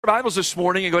Bibles this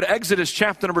morning and go to Exodus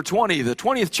chapter number 20. The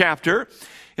 20th chapter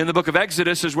in the book of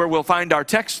Exodus is where we'll find our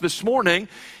text this morning.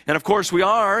 And of course, we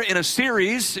are in a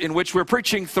series in which we're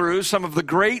preaching through some of the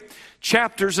great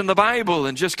chapters in the Bible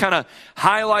and just kind of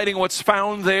highlighting what's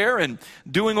found there and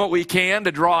doing what we can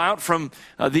to draw out from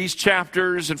these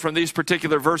chapters and from these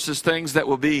particular verses things that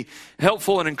will be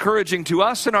helpful and encouraging to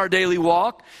us in our daily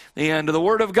walk. And the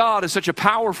Word of God is such a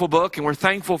powerful book, and we're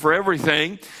thankful for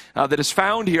everything that is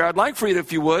found here. I'd like for you,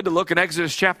 if you would, to look in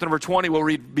Exodus chapter number 20.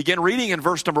 We'll begin reading in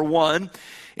verse number 1,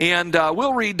 and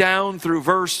we'll read down through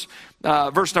verse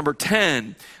number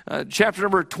 10. Chapter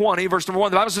number 20, verse number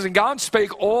 1, the Bible says, "And God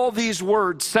spake all these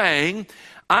words, saying,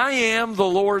 I am the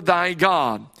Lord thy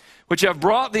God, which have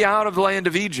brought thee out of the land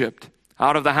of Egypt,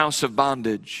 out of the house of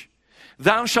bondage.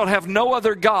 Thou shalt have no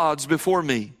other gods before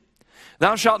me.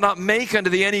 Thou shalt not make unto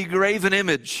thee any graven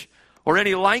image, or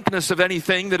any likeness of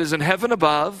anything that is in heaven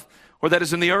above, or that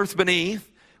is in the earth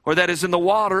beneath, or that is in the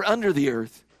water under the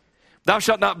earth. Thou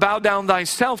shalt not bow down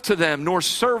thyself to them, nor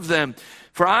serve them.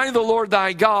 For I, the Lord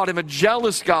thy God, am a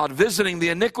jealous God, visiting the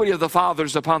iniquity of the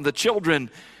fathers upon the children,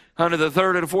 unto the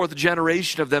third and fourth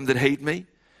generation of them that hate me,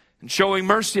 and showing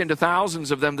mercy unto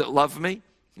thousands of them that love me,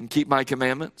 and keep my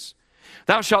commandments.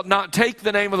 Thou shalt not take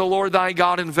the name of the Lord thy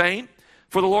God in vain,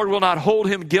 for the Lord will not hold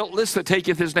him guiltless that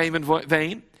taketh his name in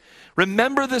vain.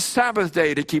 Remember the Sabbath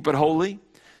day to keep it holy.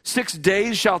 6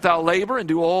 days shalt thou labor and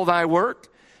do all thy work,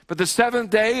 but the seventh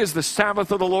day is the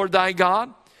Sabbath of the Lord thy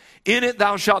God. In it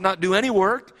thou shalt not do any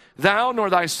work, thou, nor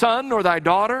thy son, nor thy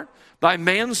daughter, thy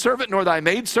manservant, nor thy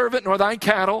maidservant, nor thy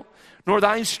cattle, nor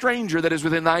thy stranger that is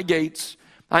within thy gates."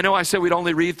 I know I said we'd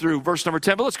only read through verse number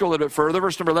 10, but let's go a little bit further.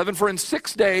 Verse number 11, "For in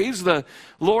 6 days the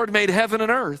Lord made heaven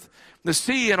and earth, the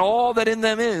sea and all that in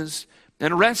them is,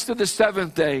 and rested the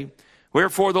seventh day.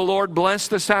 Wherefore the Lord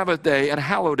blessed the Sabbath day and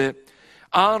hallowed it.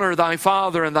 Honor thy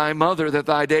father and thy mother, that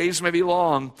thy days may be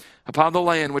long upon the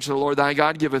land which the Lord thy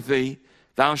God giveth thee.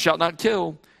 Thou shalt not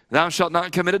kill. Thou shalt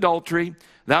not commit adultery.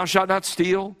 Thou shalt not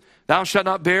steal. Thou shalt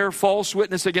not bear false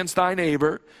witness against thy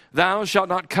neighbor. Thou shalt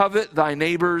not covet thy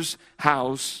neighbor's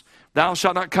house. Thou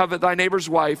shalt not covet thy neighbor's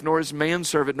wife, nor his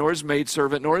manservant, nor his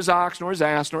maidservant, nor his ox, nor his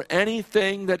ass, nor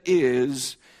anything that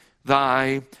is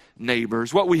thy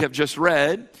neighbor's." What we have just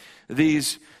read,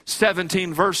 these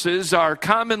 17 verses, are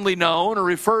commonly known or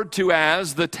referred to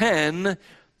as the 10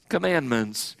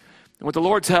 Commandments. And with the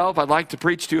Lord's help, I'd like to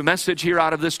preach to you a message here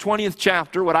out of this 20th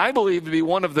chapter, what I believe to be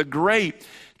one of the great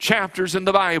chapters in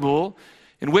the Bible,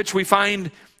 in which we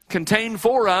find contained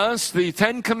for us the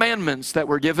 10 Commandments that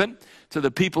were given to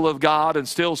the people of God and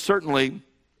still certainly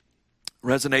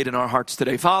resonate in our hearts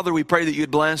today. Father, we pray that you'd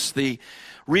bless the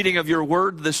reading of your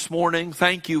word this morning.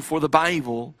 Thank you for the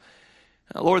Bible.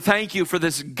 Lord, thank you for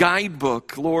this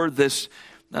guidebook, Lord, this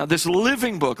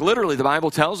living book. Literally, the Bible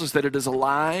tells us that it is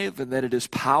alive and that it is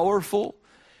powerful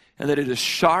and that it is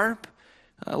sharp.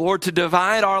 Lord, to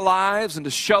divide our lives and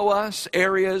to show us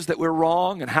areas that we're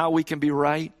wrong and how we can be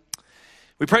right.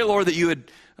 We pray, Lord, that you would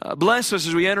bless us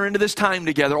as we enter into this time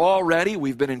together. Already,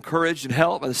 we've been encouraged and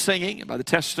helped by the singing and by the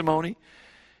testimony.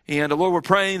 And Lord, we're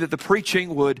praying that the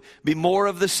preaching would be more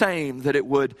of the same, that it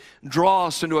would draw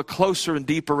us into a closer and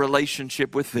deeper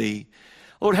relationship with thee.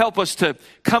 Lord, help us to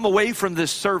come away from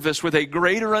this service with a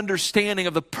greater understanding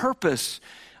of the purpose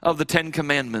of the 10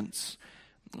 Commandments.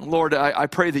 Lord, I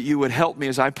pray that you would help me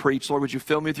as I preach. Lord, would you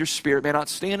fill me with your Spirit? May I not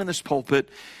stand in this pulpit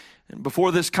and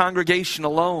before this congregation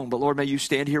alone, but Lord, may you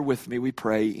stand here with me, we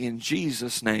pray. In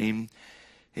Jesus' name,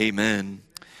 amen.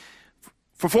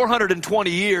 For 420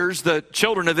 years, the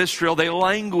children of Israel, they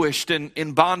languished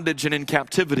in bondage and in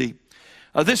captivity.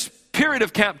 This period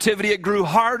of captivity, it grew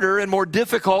harder and more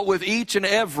difficult with each and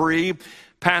every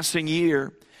passing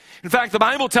year. In fact, the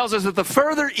Bible tells us that the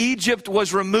further Egypt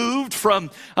was removed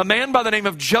from a man by the name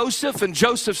of Joseph and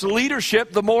Joseph's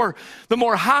leadership, the more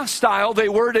hostile they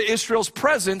were to Israel's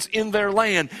presence in their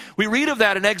land. We read of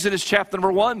that in Exodus chapter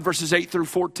number 1, verses 8 through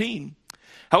 14.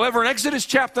 However, in Exodus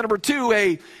chapter number 2,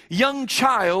 a young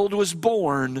child was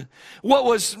born. What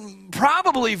was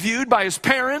probably viewed by his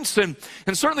parents and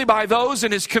certainly by those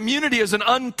in his community as an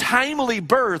untimely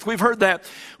birth. We've heard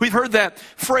that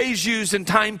phrase used in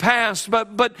time past,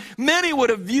 but many would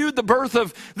have viewed the birth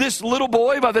of this little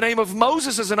boy by the name of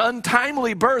Moses as an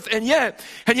untimely birth, and yet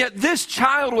this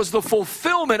child was the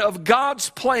fulfillment of God's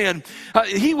plan.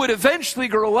 He would eventually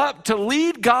grow up to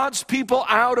lead God's people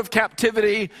out of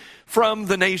captivity from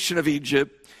the nation of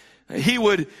Egypt. He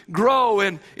would grow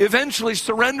and eventually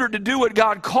surrender to do what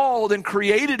God called and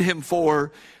created him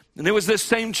for. And it was this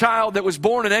same child that was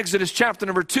born in Exodus chapter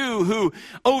number 2 who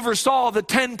oversaw the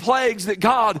 10 plagues that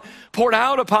God poured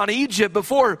out upon Egypt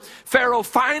before Pharaoh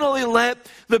finally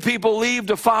let the people leave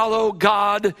to follow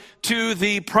God to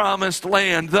the promised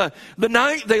land. The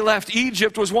night they left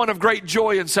Egypt was one of great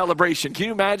joy and celebration. Can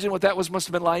you imagine what that must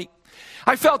have been like?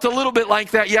 I felt a little bit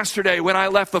like that yesterday when I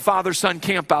left the father-son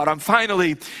camp out. I'm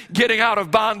finally getting out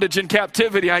of bondage and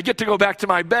captivity. I get to go back to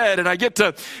my bed, and I get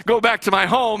to go back to my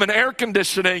home and air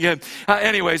conditioning. And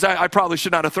anyways, I probably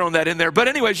should not have thrown that in there. But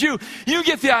anyways, you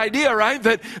get the idea, right?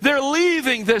 That they're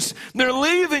leaving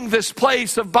this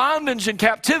place of bondage and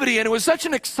captivity, and it was such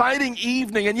an exciting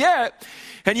evening. And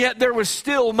yet there was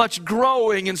still much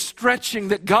growing and stretching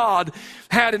that God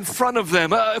had in front of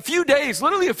them.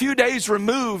 Literally a few days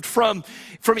removed from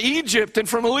Egypt and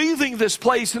from leaving this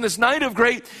place in this night of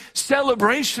great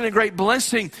celebration and great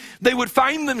blessing, they would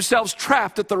find themselves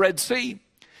trapped at the Red Sea.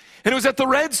 And it was at the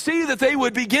Red Sea that they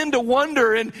would begin to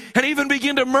wonder and even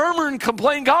begin to murmur and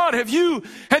complain, God, have you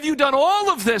done all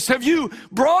of this? Have you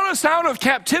brought us out of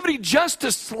captivity just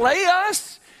to slay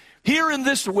us here in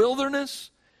this wilderness?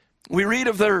 We read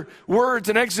of their words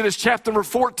in Exodus chapter number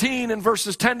 14 and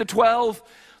verses 10 to 12.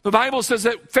 The Bible says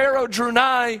that Pharaoh drew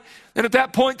nigh, and at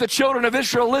that point the children of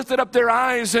Israel lifted up their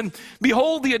eyes, and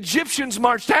behold, the Egyptians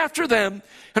marched after them.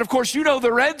 And of course, you know,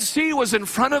 the Red Sea was in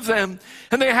front of them,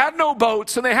 and they had no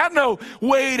boats, and they had no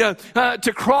way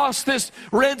to cross this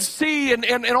Red Sea,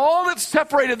 and all that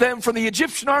separated them from the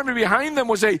Egyptian army behind them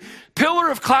was a pillar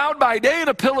of cloud by day and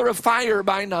a pillar of fire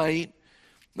by night.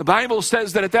 The Bible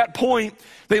says that at that point,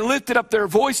 they lifted up their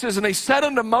voices and they said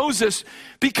unto Moses,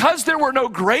 because there were no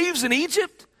graves in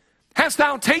Egypt, hast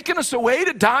thou taken us away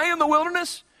to die in the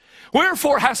wilderness?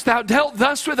 Wherefore hast thou dealt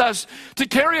thus with us to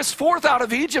carry us forth out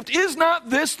of Egypt? Is not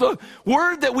this the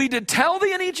word that we did tell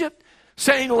thee in Egypt,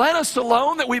 saying, let us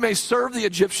alone that we may serve the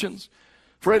Egyptians?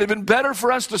 For it had been better for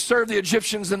us to serve the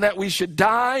Egyptians than that we should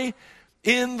die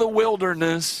in the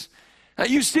wilderness.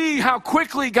 You see how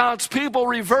quickly God's people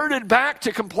reverted back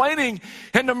to complaining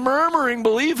and to murmuring,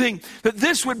 believing that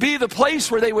this would be the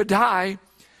place where they would die.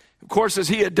 Of course, as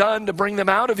he had done to bring them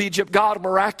out of Egypt, God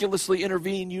miraculously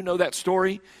intervened. You know that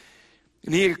story.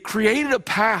 And he created a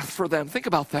path for them. Think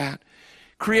about that.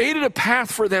 Created a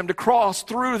path for them to cross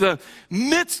through the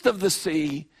midst of the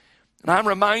sea. And I'm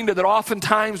reminded that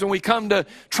oftentimes when we come to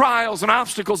trials and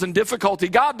obstacles and difficulty,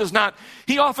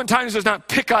 He oftentimes does not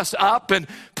pick us up and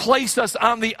place us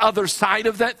on the other side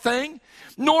of that thing.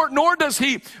 Nor does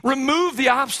he remove the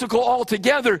obstacle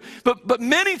altogether. But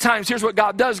many times, here's what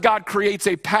God does. God creates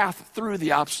a path through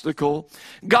the obstacle.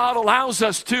 God allows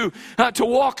us to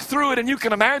walk through it. And you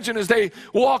can imagine as they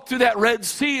walked through that Red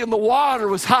Sea and the water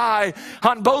was high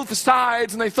on both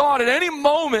sides. And they thought at any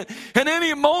moment,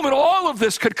 all of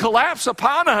this could collapse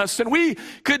upon us and we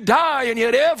could die. And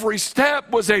yet every step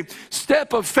was a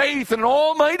step of faith in an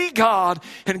almighty God.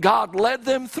 And God led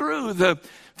them through the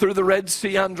Red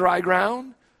Sea on dry ground.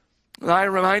 And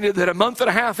I'm reminded that a month and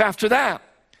a half after that,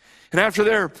 and after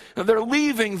they're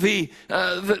leaving the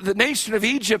nation of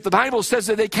Egypt, the Bible says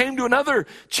that they came to another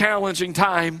challenging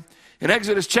time. In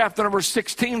Exodus chapter number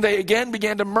 16, they again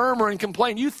began to murmur and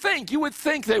complain. You would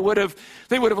think they would have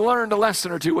learned a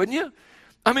lesson or two, wouldn't you?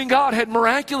 I mean, God had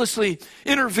miraculously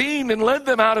intervened and led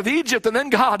them out of Egypt, and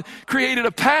then God created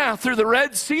a path through the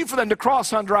Red Sea for them to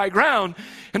cross on dry ground.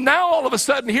 And now all of a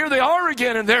sudden, here they are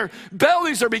again, and their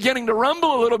bellies are beginning to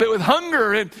rumble a little bit with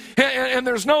hunger, and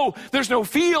there's no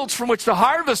fields from which to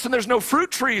harvest, and there's no fruit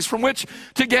trees from which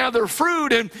to gather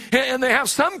fruit, and they have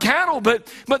some cattle,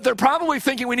 but they're probably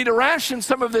thinking we need to ration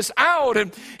some of this out,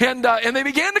 and they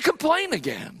began to complain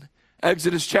again.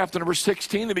 Exodus chapter number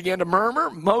 16, they began to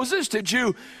murmur. Moses, did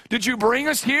you bring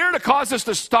us here to cause us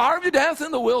to starve to death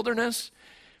in the wilderness?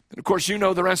 And of course, you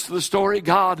know the rest of the story.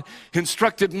 God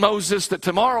instructed Moses that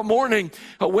tomorrow morning,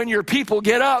 when your people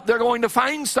get up, they're going to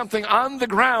find something on the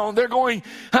ground. They're going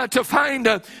to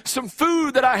find some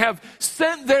food that I have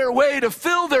sent their way to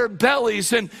fill their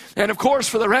bellies. And of course,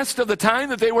 for the rest of the time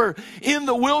that they were in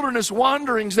the wilderness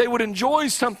wanderings, they would enjoy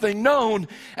something known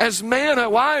as manna.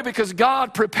 Why? Because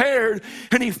God prepared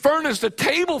and he furnished a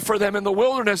table for them in the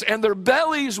wilderness, and their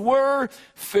bellies were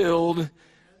filled.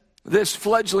 This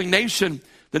fledgling nation,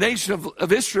 the nation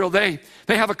of Israel, they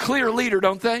have a clear leader,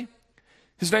 don't they?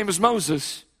 His name is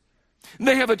Moses.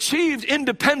 They have achieved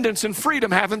independence and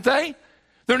freedom, haven't they?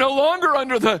 They're no longer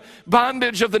under the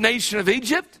bondage of the nation of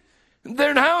Egypt.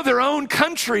 They're now their own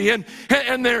country, and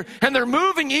they're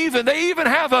moving even. They even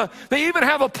have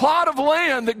a plot of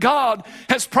land that God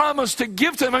has promised to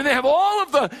give to them. I mean, they have all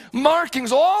of the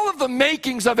markings, all of the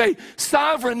makings of a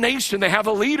sovereign nation. They have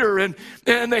a leader, and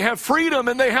they have freedom,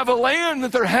 and they have a land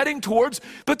that they're heading towards,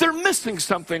 but they're missing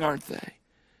something, aren't they?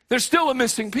 There's still a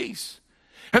missing piece.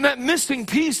 And that missing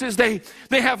piece is they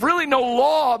have really no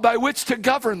law by which to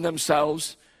govern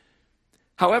themselves.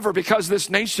 However, because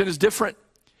this nation is different,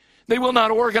 they will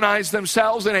not organize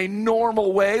themselves in a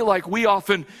normal way like we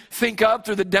often think of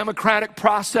through the democratic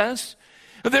process.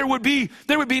 There would be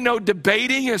no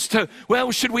debating as to, well,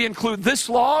 should we include this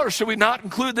law or should we not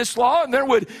include this law? And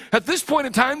at this point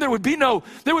in time, there would be no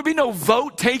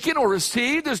vote taken or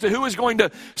received as to who is going to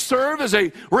serve as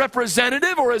a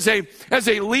representative or as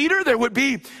a leader. There would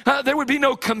be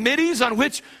no committees on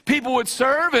which people would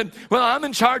serve. And, well, I'm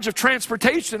in charge of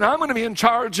transportation. I'm going to be in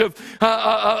charge of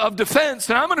defense,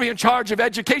 and I'm going to be in charge of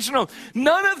education. No,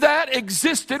 none of that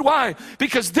existed. Why?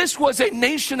 Because this was a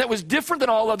nation that was different than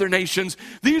all other nations.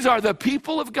 These are the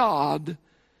people of God.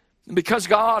 And because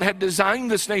God had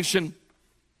designed this nation,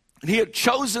 and He had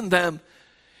chosen them,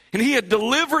 and He had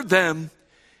delivered them,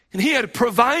 and He had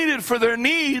provided for their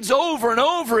needs over and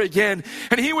over again,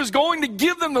 and He was going to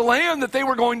give them the land that they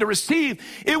were going to receive,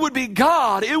 it would be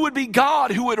God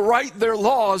who would write their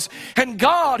laws, and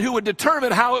God who would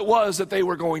determine how it was that they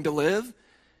were going to live.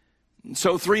 And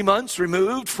so 3 months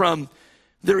removed from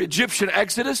their Egyptian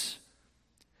exodus,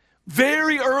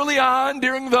 very early on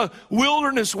during the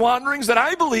wilderness wanderings that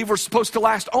I believe were supposed to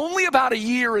last only about a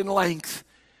year in length,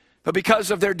 but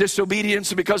because of their disobedience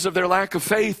and because of their lack of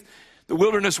faith, the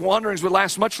wilderness wanderings would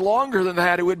last much longer than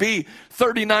that. It would be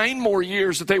 39 more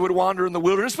years that they would wander in the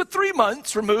wilderness. But 3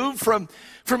 months removed from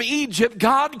Egypt,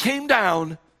 God came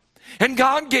down, and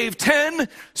God gave 10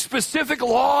 specific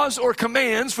laws or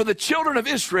commands for the children of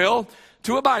Israel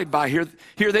to abide by.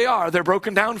 Here they are. They're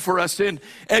broken down for us in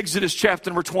Exodus chapter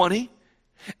number 20.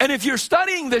 And if you're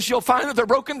studying this, you'll find that they're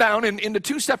broken down into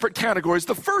 2 separate categories.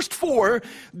 The first 4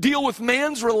 deal with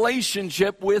man's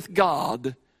relationship with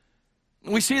God.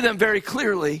 We see them very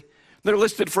clearly. They're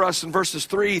listed for us in verses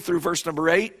 3 through verse number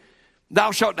 8.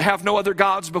 Thou shalt have no other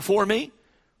gods before me.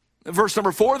 Verse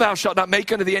number 4, thou shalt not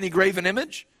make unto thee any graven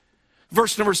image.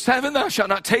 Verse number 7, thou shalt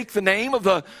not take the name of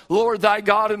the Lord thy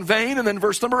God in vain. And then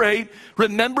verse number 8,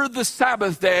 remember the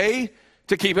Sabbath day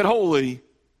to keep it holy.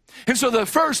 And so the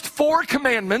first 4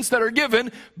 commandments that are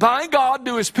given by God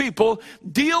to His people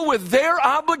deal with their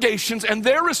obligations and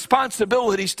their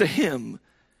responsibilities to Him.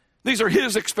 These are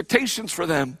His expectations for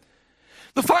them.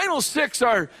 The final 6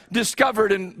 are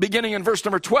discovered beginning in verse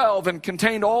number 12 and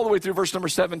contained all the way through verse number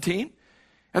 17.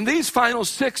 And these final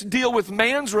 6 deal with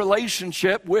man's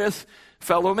relationship with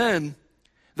fellow men.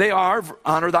 They are,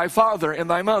 honor thy father and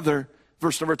thy mother.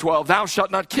 Verse number 12, thou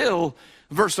shalt not kill.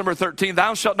 Verse number 13,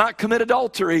 thou shalt not commit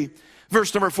adultery.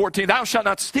 Verse number 14, thou shalt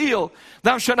not steal.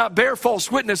 Thou shalt not bear false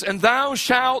witness. And thou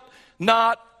shalt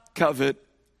not covet.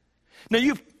 Now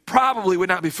you probably would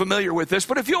not be familiar with this,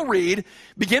 but if you'll read,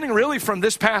 beginning really from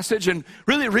this passage and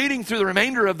really reading through the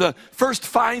remainder of the first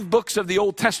 5 books of the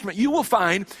Old Testament, you will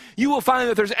find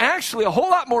that there's actually a whole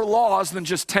lot more laws than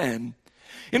just 10.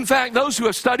 In fact, those who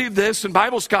have studied this and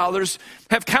Bible scholars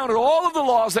have counted all of the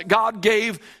laws that God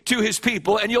gave to His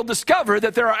people, and you'll discover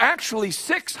that there are actually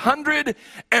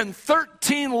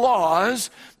 613 laws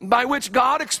by which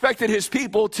God expected His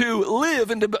people to live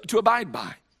and to abide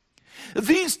by.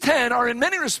 These 10 are in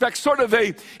many respects sort of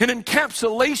an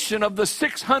encapsulation of the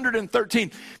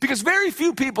 613, because very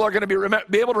few people are going to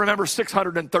be able to remember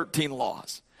 613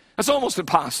 laws. That's almost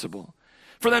impossible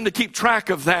for them to keep track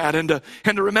of that and to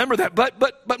remember that.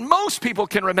 But most people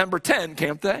can remember 10,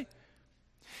 can't they?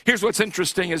 Here's what's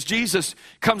interesting as Jesus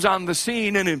comes on the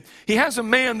scene, and he has a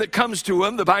man that comes to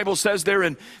him. The Bible says there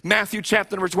in Matthew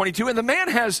chapter number 22, and the man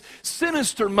has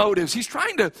sinister motives. He's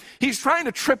trying to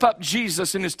trip up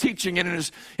Jesus in his teaching and in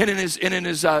his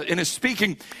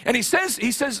speaking. And he says,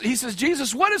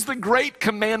 Jesus, what is the great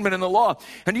commandment in the law?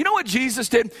 And you know what Jesus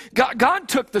did? God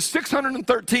took the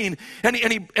 613 and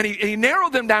he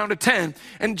narrowed them down to 10.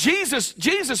 And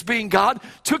Jesus being God,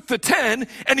 took the 10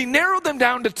 and he narrowed them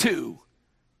down to 2.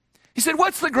 He said,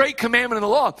 what's the great commandment in the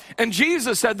law? And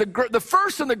Jesus said, the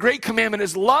first and the great commandment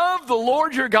is love the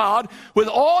Lord your God with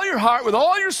all your heart, with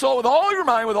all your soul, with all your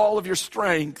mind, with all of your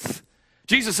strength.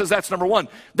 Jesus says that's number 1.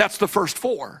 That's the first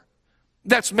 4.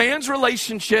 That's man's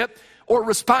relationship or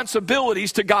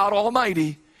responsibilities to God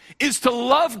Almighty. is to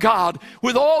love God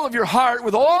with all of your heart,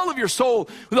 with all of your soul,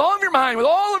 with all of your mind, with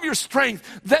all of your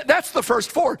strength. That's the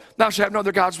first four. Thou shalt have no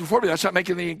other gods before me. Thou shalt make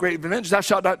any great image. Thou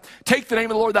shalt not take the name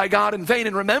of the Lord thy God in vain,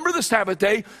 and remember the Sabbath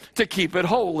day to keep it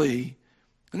holy.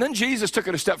 And then Jesus took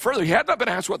it a step further. He had not been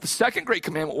asked what the second great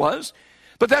commandment was,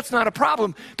 but that's not a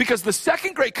problem, because the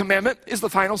second great commandment is the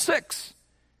final six.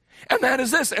 And that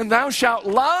is this: and thou shalt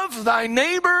love thy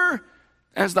neighbor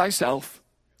as thyself.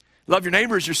 Love your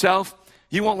neighbor as yourself.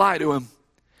 You won't lie to him.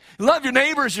 Love your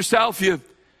neighbor as yourself. You're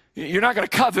not going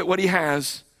to covet what he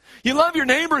has. You love your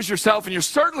neighbor as yourself, and you're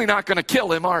certainly not going to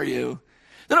kill him, are you?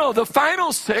 No, the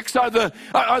final six are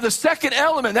the second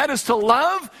element. That is to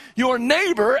love your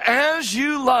neighbor as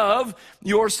you love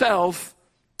yourself.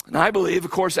 And I believe,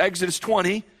 of course, Exodus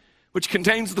 20, which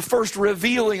contains the first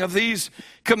revealing of these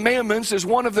commandments, is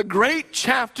one of the great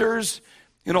chapters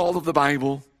in all of the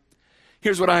Bible.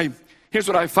 Here's what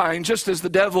I find. Just as the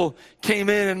devil came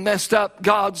in and messed up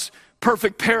God's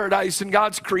perfect paradise and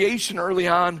God's creation early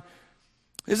on,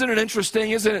 isn't it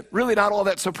interesting? Isn't it really not all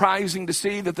that surprising to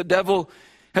see that the devil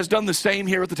has done the same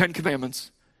here with the Ten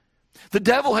Commandments? The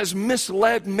devil has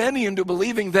misled many into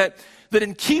believing that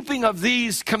in keeping of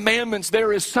these commandments,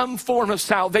 there is some form of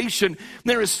salvation,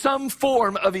 there is some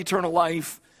form of eternal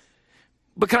life.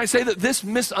 But can I say that this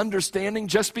misunderstanding,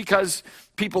 just because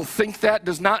people think that,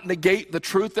 does not negate the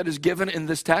truth that is given in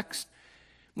this text?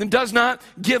 It does not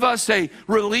give us a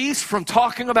release from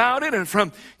talking about it and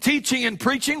from teaching and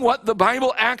preaching what the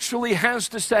Bible actually has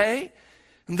to say.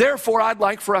 And therefore, I'd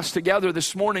like for us together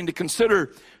this morning to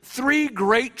consider three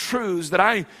great truths that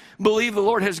I believe the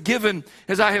Lord has given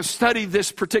as I have studied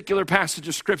this particular passage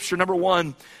of Scripture. Number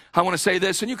one, I want to say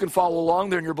this, and you can follow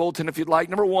along there in your bulletin if you'd like.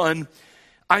 Number one,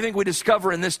 I think we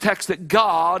discover in this text that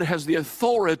God has the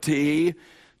authority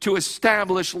to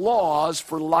establish laws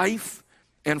for life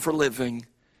and for living.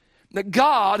 That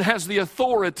God has the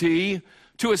authority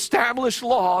to establish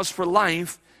laws for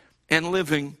life and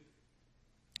living.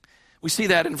 We see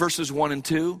that in verses 1 and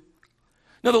 2.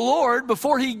 Now the Lord,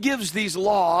 before he gives these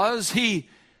laws, he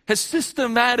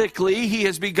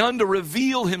has begun to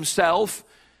reveal himself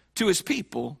to his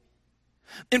people.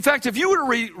 In fact, if you were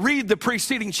to read the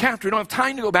preceding chapter, we don't have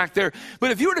time to go back there,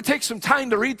 but if you were to take some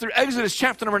time to read through Exodus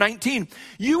chapter number 19,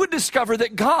 you would discover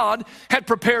that God had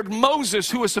prepared Moses,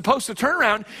 who was supposed to turn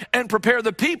around and prepare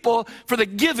the people for the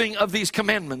giving of these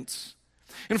commandments.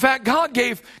 In fact, God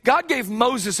gave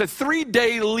Moses a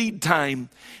 3-day lead time.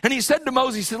 And he said to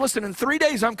Moses, he said, listen, in 3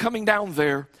 days I'm coming down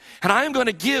there, and I am going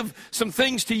to give some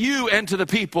things to you and to the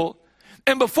people.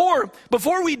 And before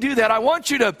we do that, I want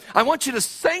you to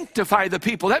sanctify the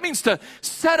people. That means to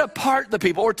set apart the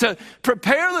people, or to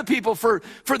prepare the people for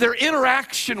their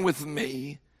interaction with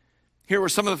me. Here were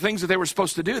some of the things that they were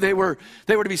supposed to do. They were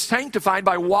to be sanctified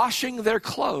by washing their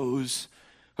clothes,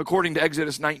 according to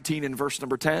Exodus 19 and verse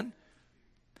number 10.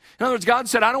 In other words, God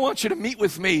said, I don't want you to meet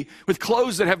with me with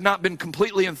clothes that have not been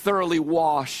completely and thoroughly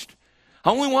washed.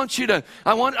 I want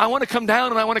to come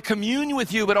down and I want to commune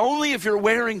with you, but only if you're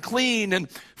wearing clean and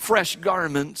fresh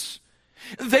garments.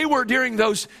 They were, during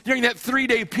that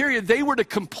 3-day period, they were to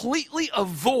completely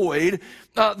avoid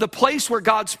the place where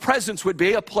God's presence would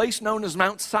be, a place known as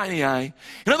Mount Sinai.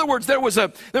 In other words, there was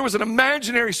an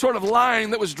imaginary sort of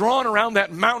line that was drawn around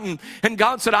that mountain, and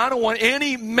God said, I don't want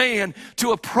any man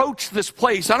to approach this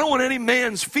place. I don't want any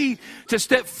man's feet to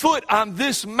step foot on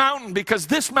this mountain, because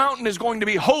this mountain is going to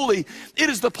be holy. It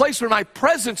is the place where my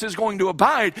presence is going to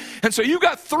abide. And so you've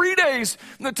got 3 days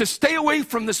to stay away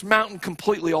from this mountain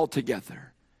completely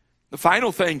altogether. The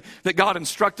final thing that God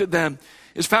instructed them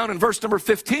is found in verse number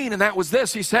 15, and that was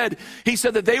this. He said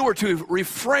that they were to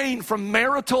refrain from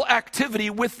marital activity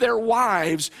with their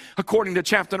wives, according to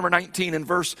chapter number 19 and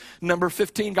verse number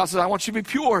 15. God says, I want you to be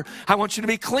pure. I want you to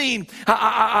be clean.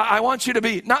 I want you to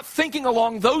be not thinking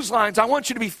along those lines. I want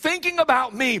you to be thinking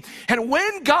about me. And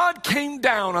when God came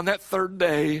down on that 3rd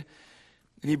day,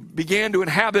 and he began to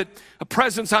inhabit a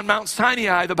presence on Mount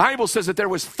Sinai, the Bible says that there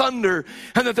was thunder,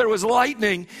 and that there was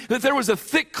lightning, that there was a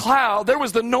thick cloud, there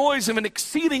was the noise of an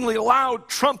exceedingly loud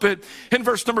trumpet in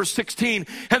verse number 16,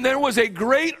 and there was a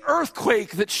great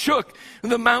earthquake that shook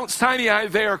the Mount Sinai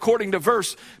there, according to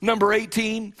verse number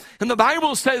 18. And the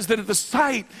Bible says that at the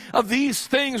sight of these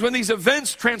things, when these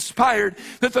events transpired,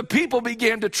 that the people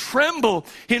began to tremble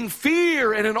in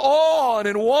fear and in awe and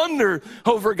in wonder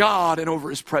over God and over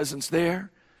his presence there.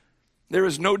 There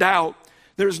is no doubt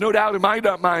in my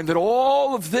mind that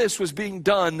all of this was being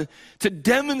done to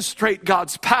demonstrate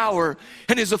God's power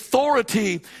and his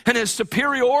authority and his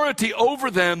superiority over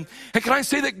them. And can I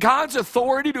say that God's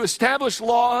authority to establish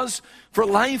laws for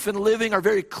life and living are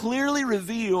very clearly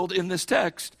revealed in this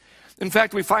text. In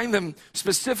fact, we find them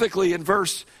specifically in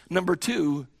verse number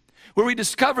 2, where we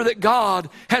discover that God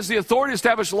has the authority to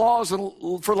establish laws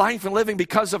for life and living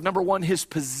because of, number 1, his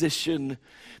position.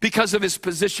 Because of his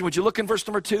position. Would you look in verse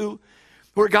number 2,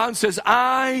 where God says,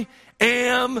 I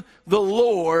am the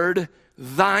Lord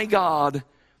thy God.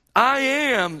 I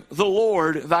am the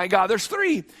Lord thy God. There's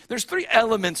three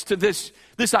elements to this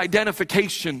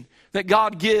identification that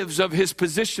God gives of his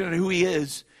position and who he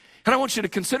is. And I want you to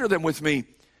consider them with me.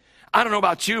 I don't know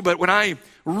about you, but when I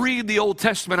read the Old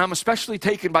Testament, I'm especially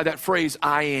taken by that phrase,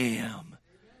 I am.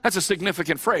 That's a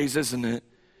significant phrase, isn't it?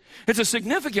 It's a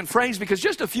significant phrase because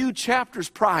just a few chapters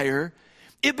prior,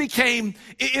 it became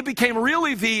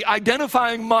really the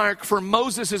identifying mark for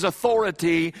Moses'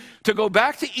 authority to go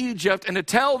back to Egypt and to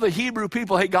tell the Hebrew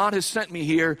people, hey, God has sent me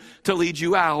here to lead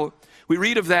you out. We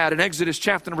read of that in Exodus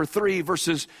chapter number 3,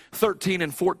 verses 13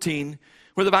 and 14,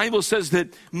 where the Bible says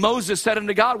that Moses said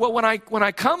unto God, well, when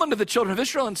I come unto the children of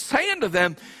Israel and say unto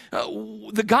them,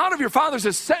 the God of your fathers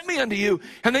has sent me unto you,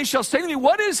 and they shall say to me,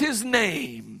 what is his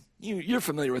name? You're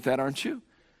familiar with that, aren't you?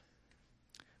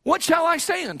 What shall I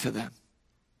say unto them?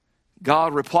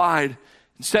 God replied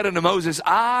and said unto Moses,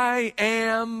 I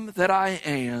am that I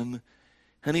am.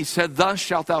 And he said, thus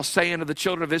shalt thou say unto the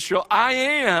children of Israel, I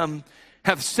am,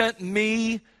 have sent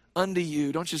me unto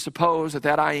you. Don't you suppose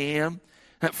that I am,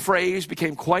 that phrase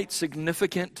became quite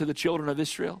significant to the children of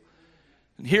Israel?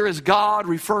 And here is God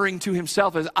referring to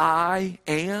himself as I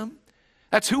am.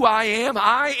 That's who I am.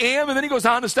 I am. And then he goes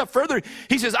on a step further.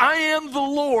 He says, I am the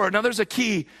Lord. Now there's a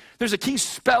key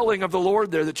spelling of the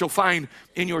Lord there that you'll find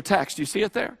in your text. Do you see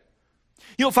it there?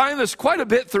 You'll find this quite a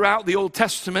bit throughout the Old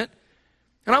Testament.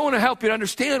 And I want to help you to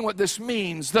understand what this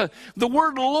means. The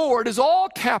word Lord is all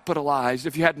capitalized,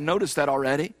 if you hadn't noticed that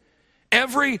already.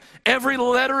 Every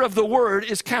letter of the word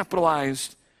is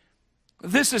capitalized.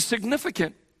 This is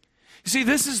significant. You see,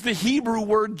 this is the Hebrew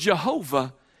word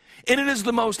Jehovah. And it is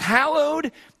the most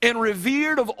hallowed and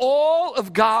revered of all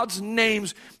of God's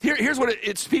names. Here's what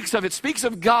it speaks of. It speaks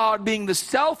of God being the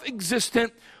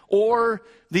self-existent or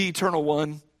the eternal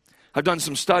one. I've done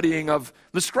some studying of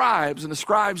the scribes. And the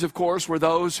scribes, of course, were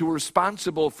those who were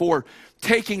responsible for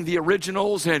taking the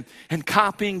originals and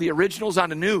copying the originals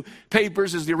onto new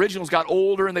papers. As the originals got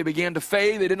older and they began to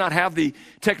fade, they did not have the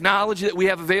technology that we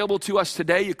have available to us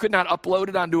today. You could not upload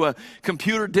it onto a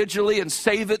computer digitally and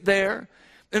save it there.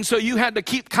 And so you had to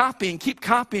keep copying.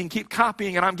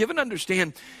 And I'm given to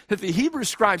understand that the Hebrew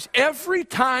scribes, every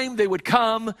time they would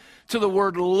come to the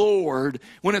word Lord,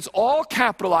 when it's all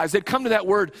capitalized, they'd come to that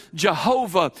word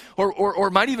Jehovah, or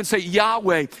might even say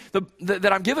Yahweh,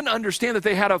 that I'm given to understand that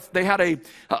they had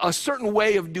a certain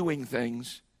way of doing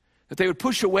things, that they would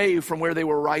push away from where they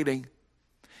were writing,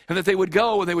 and that they would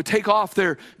go and they would take off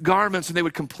their garments and they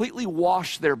would completely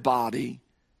wash their body.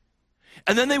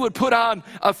 And then they would put on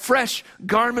a fresh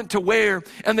garment to wear,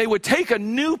 and they would take a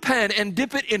new pen and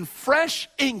dip it in fresh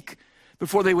ink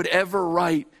before they would ever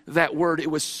write that word.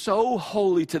 It was so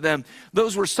holy to them.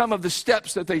 Those were some of the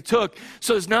steps that they took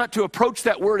so as not to approach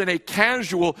that word in a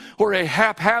casual or a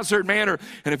haphazard manner.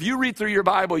 And if you read through your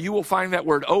Bible, you will find that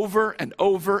word over and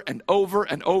over and over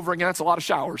and over again. That's a lot of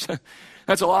showers.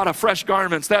 That's a lot of fresh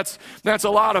garments. That's a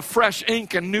lot of fresh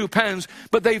ink and new pens.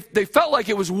 But they felt like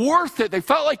it was worth it. They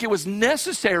felt like it was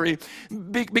necessary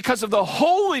because of the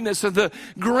holiness of the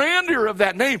grandeur of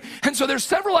that name. And so there's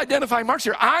several identifying marks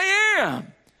here. I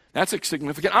am. That's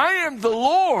significant. I am the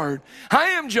Lord.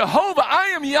 I am Jehovah. I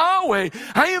am Yahweh.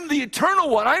 I am the eternal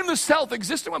one. I am the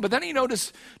self-existent one. But then he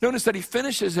notice that he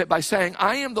finishes it by saying,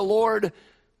 I am the Lord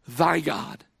thy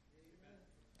God.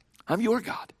 I'm your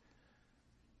God.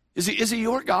 Is he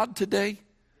your God today?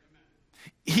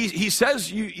 He says,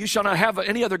 you shall not have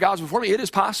any other gods before me. It is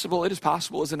possible,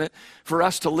 isn't it, for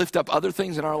us to lift up other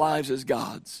things in our lives as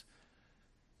gods.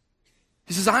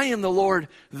 He says, I am the Lord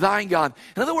thy God.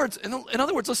 In other words,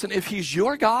 listen, if he's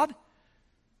your God,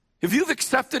 if you've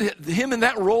accepted him in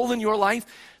that role in your life,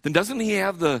 then doesn't he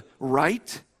have the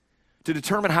right to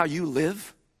determine how you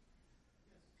live?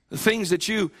 The things that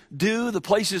you do, the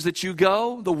places that you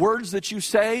go, the words that you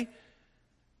say,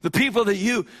 the people that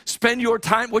you spend your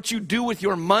time, what you do with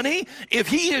your money. If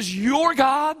he is your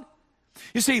God,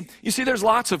 you see, there's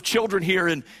lots of children here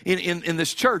in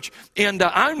this church, and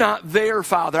I'm not their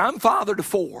father. I'm father to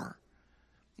 4.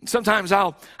 Sometimes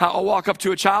I'll walk up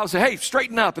to a child and say, hey,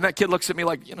 straighten up. And that kid looks at me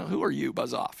like, who are you?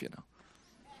 Buzz off,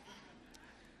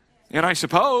 And I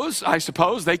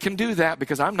suppose they can do that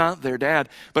because I'm not their dad.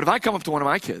 But if I come up to one of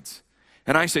my kids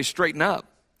and I say, straighten up,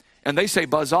 and they say,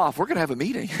 buzz off, we're going to have a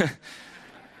meeting.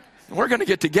 We're going to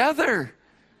get together.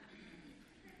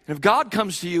 And if God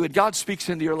comes to you and God speaks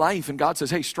into your life and God says,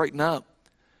 hey, straighten up,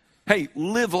 hey,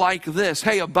 live like this,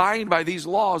 hey, abide by these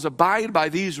laws, abide by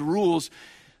these rules,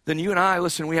 then you and I,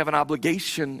 listen, we have an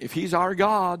obligation. If he's our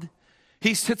God,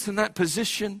 he sits in that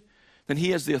position, then he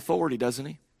has the authority, doesn't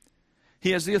he?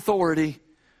 He has the authority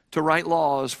to write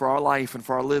laws for our life and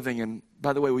for our living. And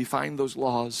by the way, we find those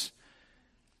laws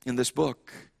in this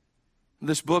book.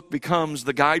 This book becomes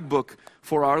the guidebook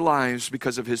for our lives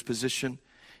because of his position.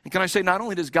 And can I say, not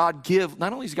only does God give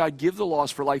the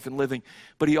laws for life and living,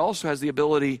 but he also has the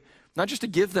ability not just to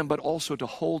give them, but also to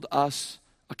hold us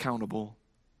accountable.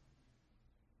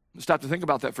 Stop to think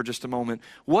about that for just a moment.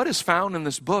 What is found in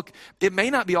this book, it may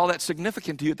not be all that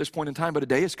significant to you at this point in time, but a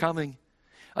day is coming.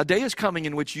 A day is coming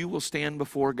in which you will stand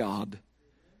before God.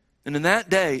 And in that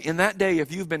day,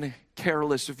 if you've been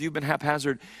careless, if you've been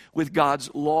haphazard with God's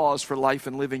laws for life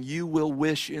and living, you will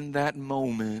wish in that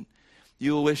moment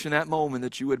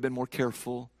that you had been more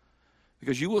careful.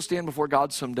 Because you will stand before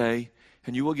God someday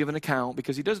and you will give an account,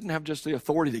 because he doesn't have just the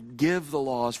authority to give the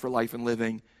laws for life and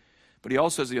living, but he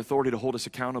also has the authority to hold us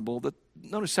accountable. But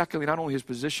notice secondly, not only his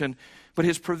position, but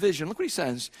his provision. Look what he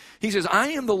says. He says, I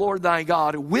am the Lord thy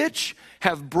God, which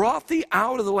have brought thee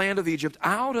out of the land of Egypt,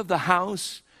 out of the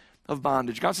house of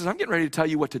bondage. God says, I'm getting ready to tell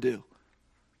you what to do.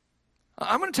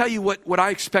 I'm going to tell you what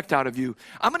I expect out of you.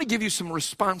 I'm going to give you some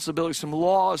responsibility, some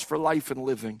laws for life and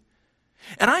living.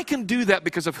 And I can do that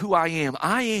because of who I am.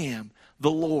 I am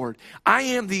the Lord. I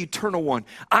am the eternal one.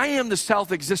 I am the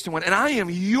self-existent one. And I am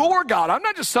your God. I'm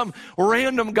not just some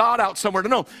random God out somewhere.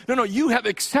 No. You have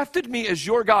accepted me as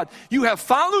your God. You have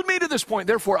followed me to this point.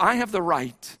 Therefore, I have the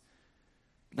right.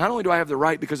 Not only do I have the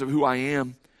right because of who I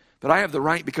am, but I have the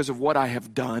right because of what I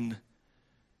have done.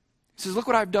 He says, look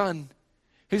what I've done.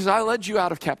 He says, I led you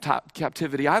out of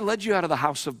captivity. I led you out of the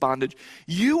house of bondage.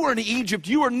 You were in Egypt.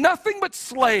 You were nothing but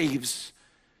slaves.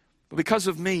 But because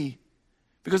of me,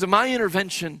 because of my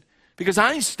intervention, because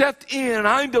I stepped in and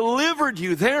I delivered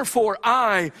you, therefore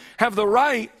I have the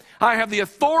right, I have the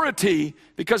authority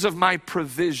because of my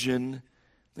provision.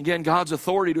 Again, God's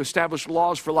authority to establish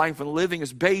laws for life and living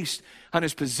is based on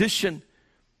his position,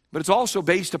 but it's also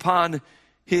based upon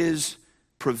his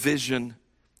provision.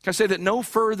 Can I say that no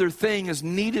further thing is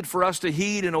needed for us to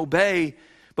heed and obey,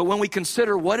 but when we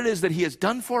consider what it is that he has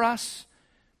done for us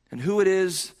and who it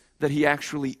is that he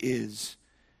actually is.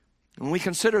 When we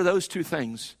consider those two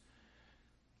things,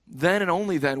 then and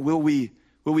only then will we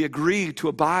agree to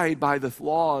abide by the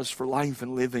laws for life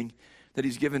and living that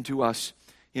he's given to us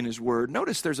in his word.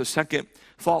 Notice there's a second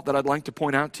thought that I'd like to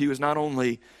point out to you, is not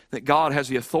only that God has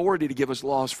the authority to give us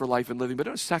laws for life and living,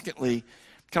 but secondly,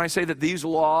 can I say that these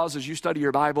laws, as you study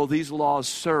your Bible, these laws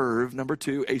serve, number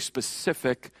two, a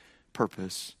specific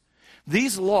purpose.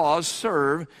 These laws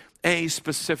serve a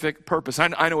specific purpose.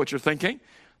 I know what you're thinking.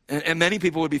 And many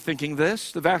people would be thinking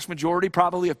this. The vast majority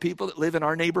probably of people that live in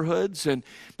our neighborhoods and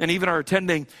even are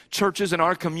attending churches in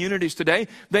our communities today,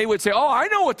 they would say, oh, I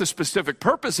know what the specific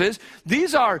purpose is.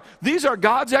 These are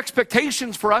God's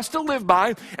expectations for us to live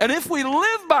by. And if we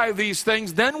live by these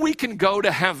things, then we can go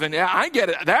to heaven. Yeah, I get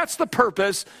it. That's the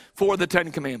purpose for the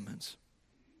Ten Commandments.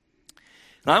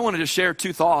 And I wanted to share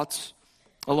two thoughts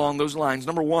along those lines.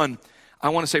 Number one, I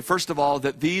want to say, first of all,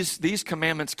 that these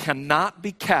commandments cannot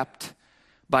be kept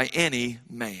by any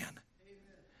man.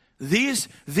 These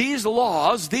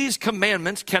laws, these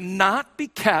commandments cannot be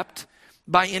kept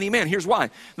by any man. Here's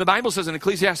why. The Bible says in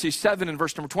Ecclesiastes 7 and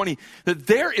verse number 20 that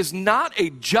there is not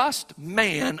a just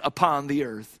man upon the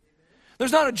earth.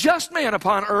 There's not a just man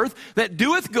upon earth that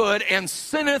doeth good and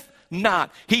sinneth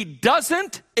not. He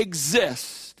doesn't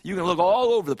exist. You can look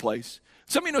all over the place.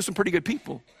 Some of you know some pretty good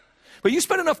people. But you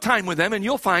spend enough time with them and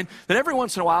you'll find that every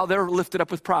once in a while they're lifted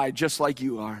up with pride just like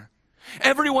you are.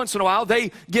 Every once in a while,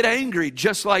 they get angry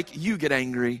just like you get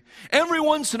angry. Every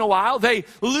once in a while, they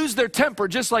lose their temper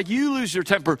just like you lose your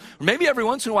temper. Or maybe every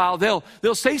once in a while,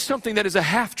 they'll say something that is a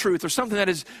half-truth or something that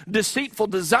is deceitful,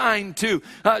 designed to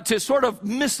sort of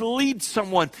mislead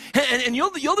someone. And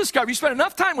you'll discover, you spend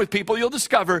enough time with people, you'll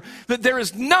discover that there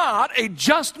is not a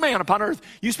just man upon earth.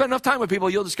 You spend enough time with people,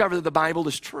 you'll discover that the Bible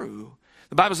is true.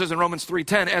 The Bible says in Romans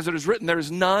 3:10, as it is written, there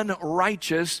is none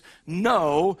righteous,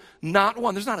 no, not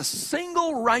one. There's not a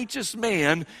single righteous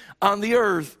man on the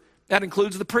earth. That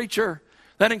includes the preacher.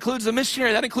 That includes the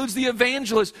missionary. That includes the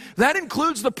evangelist. That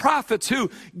includes the prophets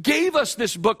who gave us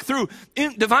this book through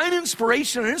divine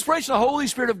inspiration and inspiration of the Holy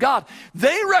Spirit of God.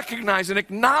 They recognize and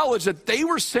acknowledge that they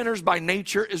were sinners by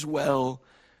nature as well.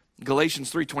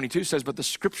 Galatians 3:22 says, but the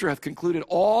scripture hath concluded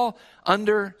all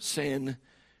under sin.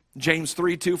 James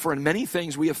 3:2, for in many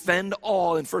things we offend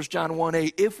all. In 1 John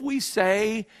 1:8, if we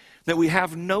say that we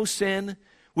have no sin,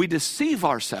 we deceive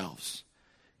ourselves,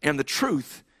 and the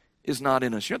truth is not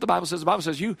in us. You know what the Bible says? The Bible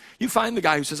says you find the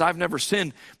guy who says, I've never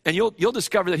sinned, and you'll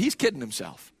discover that he's kidding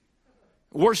himself.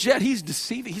 Worse yet, he's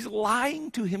deceiving. He's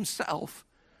lying to himself.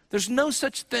 There's no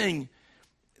such thing.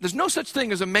 There's no such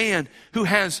thing as a man who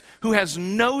has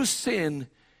no sin.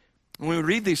 When we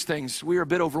read these things, we are a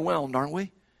bit overwhelmed, aren't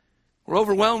we? We're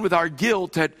overwhelmed with our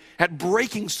guilt at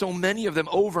breaking so many of them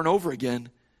over and over again.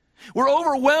 We're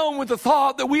overwhelmed with the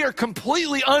thought that we are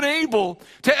completely unable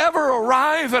to ever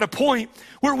arrive at a point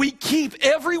where we keep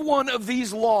every one of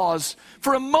these laws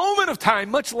for a moment of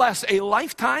time, much less a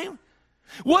lifetime.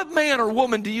 What man or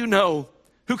woman do you know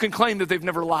who can claim that they've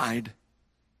never lied?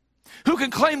 Who can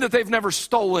claim that they've never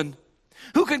stolen?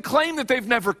 Who can claim that they've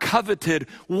never coveted,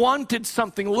 wanted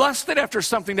something, lusted after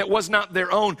something that was not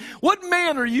their own? What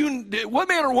man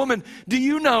or woman do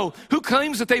you know who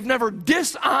claims that they've never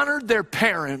dishonored their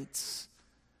parents?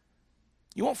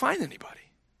 You won't find anybody.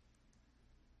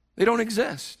 They don't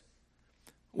exist.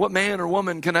 What man or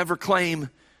woman can ever claim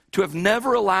to have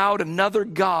never allowed another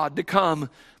God to come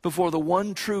before the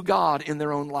one true God in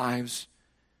their own lives?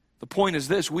 The point is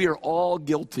this: we are all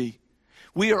guilty.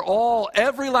 We are all,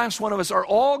 every last one of us are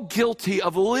all guilty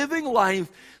of living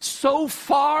life so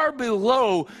far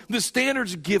below the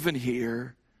standards given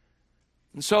here.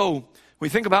 And so, when we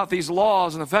think about these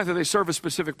laws and the fact that they serve a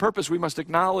specific purpose, we must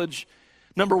acknowledge,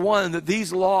 number one, that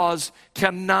these laws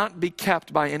cannot be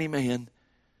kept by any man.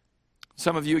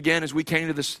 Some of you, again, as we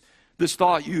came to this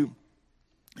thought, you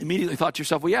immediately thought to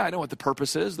yourself, well, yeah, I know what the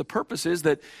purpose is. The purpose is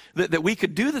that we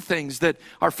could do the things that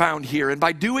are found here. And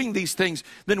by doing these things,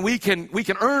 then we can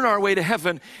earn our way to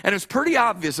heaven. And it's pretty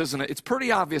obvious, isn't it? It's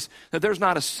pretty obvious that there's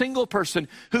not a single person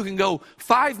who can go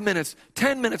 5 minutes,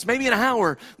 10 minutes, maybe an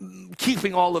hour,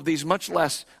 keeping all of these, much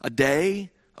less a day,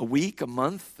 a week, a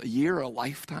month, a year, a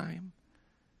lifetime.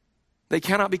 They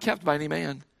cannot be kept by any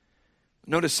man.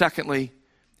 Notice, secondly,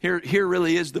 here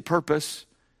really is the purpose.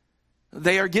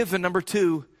 They are given, number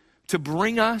two, to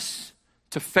bring us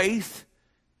to faith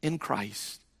in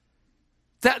Christ.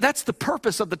 That's the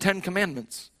purpose of the Ten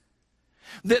Commandments.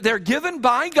 They're given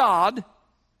by God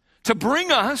to bring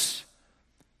us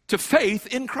to faith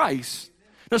in Christ.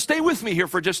 Now stay with me here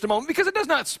for just a moment, because it does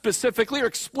not specifically or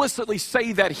explicitly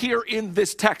say that here in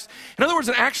this text. In other words,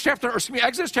 in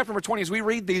Exodus chapter number 20, as we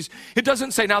read these, it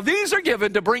doesn't say, now these are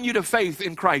given to bring you to faith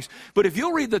in Christ. But if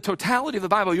you'll read the totality of the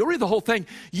Bible, you'll read the whole thing,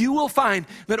 you will find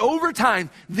that over time,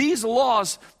 these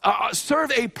laws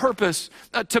serve a purpose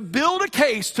to build a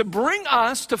case to bring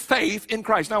us to faith in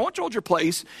Christ. Now I want you to hold your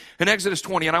place in Exodus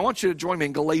 20, and I want you to join me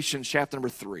in Galatians chapter number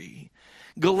 3.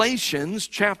 Galatians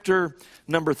chapter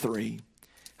number 3.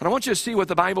 And I want you to see what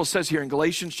the Bible says here in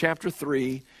Galatians chapter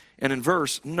 3 and in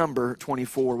verse number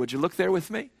 24. Would you look there with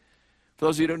me? For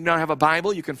those of you who do not have a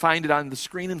Bible, you can find it on the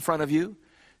screen in front of you.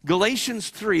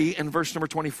 Galatians 3 and verse number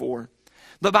 24.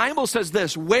 The Bible says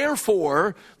this: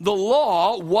 wherefore the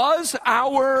law was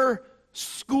our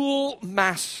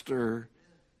schoolmaster.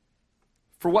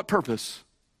 For what purpose?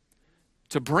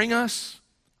 To bring us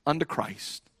unto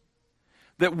Christ,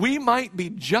 that we might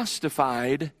be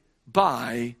justified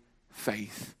by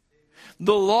faith.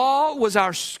 The law was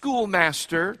our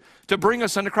schoolmaster to bring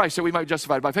us unto Christ, that we might be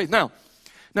justified by faith. Now,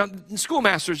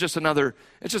 schoolmaster is just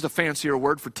it's just a fancier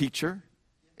word for teacher,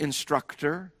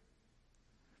 instructor.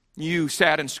 You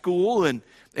sat in school and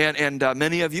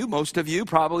many of you, most of you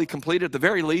probably completed, at the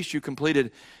very least, you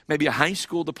completed maybe a high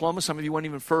school diploma. Some of you went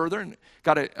even further and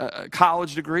got a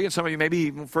college degree, and some of you maybe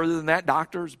even further than that,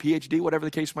 doctors, PhD, whatever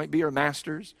the case might be, or a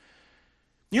master's.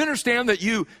 You understand that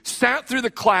you sat through the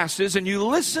classes and you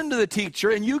listened to the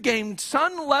teacher and you gained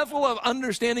some level of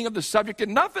understanding of the subject,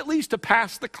 enough at least to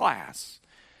pass the class.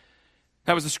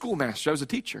 That was the schoolmaster. That was the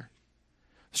teacher.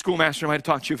 The schoolmaster might have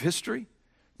taught you of history,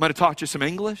 might have taught you some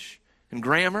English and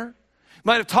grammar,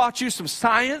 might have taught you some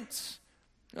science.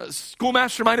 The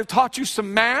schoolmaster might have taught you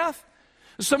some math,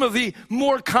 some of the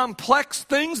more complex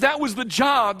things. That was the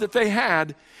job that they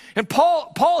had. And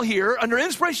Paul here, under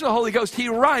inspiration of the Holy Ghost, he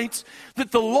writes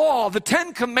that the law, the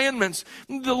Ten Commandments,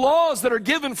 the laws that are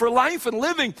given for life and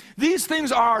living, these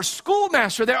things are our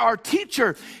schoolmaster, they're our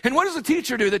teacher. And what does the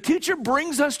teacher do? The teacher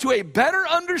brings us to a better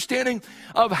understanding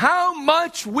of how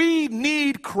much we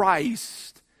need Christ.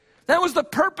 That was the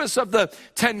purpose of the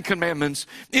Ten Commandments.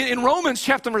 In Romans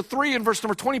chapter number 3 and verse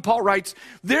number 20, Paul writes,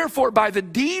 therefore by the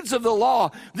deeds of the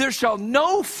law, there shall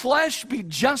no flesh be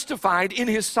justified in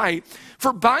his sight,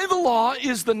 for by the law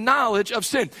is the knowledge of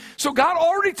sin. So God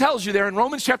already tells you there in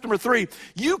Romans chapter number 3,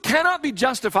 you cannot be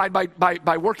justified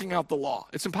by working out the law.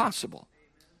 It's impossible.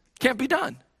 Can't be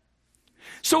done.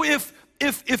 So if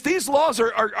these laws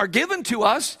are given to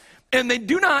us and they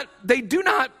do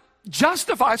not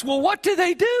justify us, well, what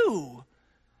do?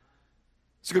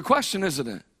 It's a good question, isn't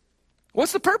it?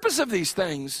 What's the purpose of these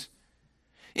things?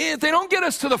 If they don't get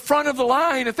us to the front of the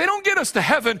line, if they don't get us to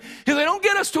heaven, if they don't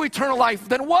get us to eternal life,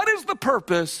 then what is the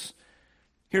purpose?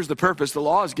 Here's the purpose. The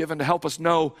law is given to help us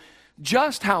know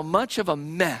just how much of a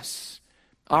mess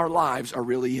our lives are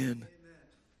really in.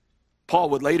 Paul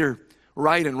would later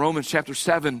write in Romans chapter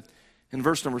 7, in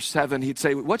verse number 7, he'd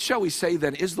say, what shall we say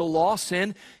then? Is the law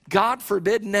sin? God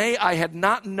forbid, nay, I had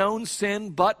not known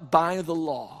sin but by the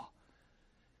law.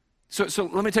 So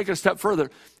let me take it a step further.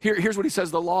 Here's what he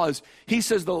says the law is. He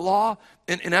says the law,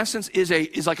 in essence,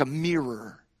 is like a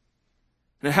mirror.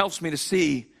 And it helps me to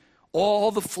see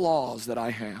all the flaws that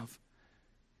I have.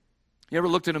 You ever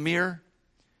looked in a mirror?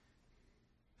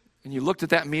 And you looked at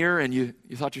that mirror and you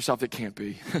thought to yourself, it can't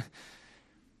be.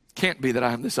 Can't be that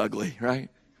I am this ugly, right?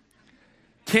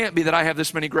 Can't be that I have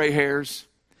this many gray hairs.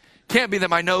 Can't be that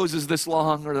my nose is this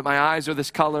long or that my eyes are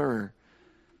this color. Or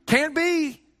can't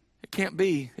be. It can't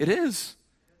be. It is.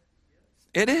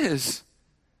 It is.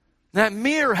 That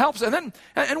mirror helps.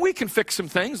 And we can fix some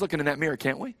things looking in that mirror,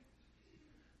 can't we?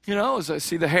 You know, as I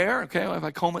see the hair, okay, well, if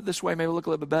I comb it this way, maybe it'll look a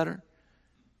little bit better.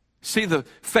 See the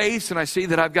face, and I see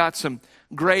that I've got some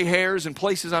gray hairs and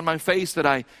places on my face that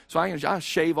I'll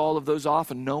shave all of those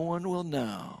off and no one will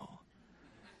know.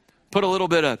 Put a little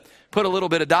bit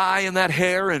of dye in that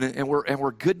hair and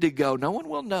we're good to go. No one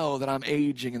will know that I'm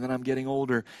aging and that I'm getting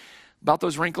older. About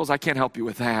those wrinkles, I can't help you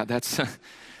with that.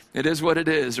 It is what it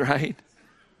is, right?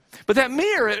 But that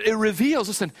mirror, it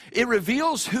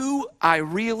reveals who I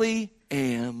really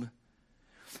am.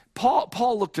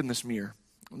 Paul looked in this mirror,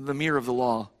 the mirror of the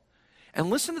law, and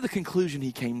listen to the conclusion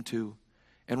he came to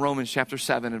in Romans chapter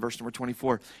 7 and verse number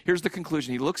 24. Here's the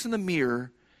conclusion. He looks in the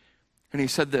mirror and he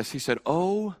said this. He said,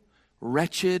 "Oh,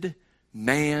 wretched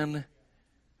man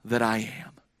that I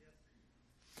am."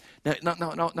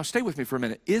 Now stay with me for a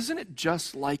minute. Isn't it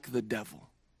just like the devil?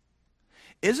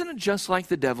 Isn't it just like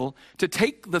the devil to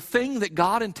take the thing that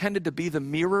God intended to be the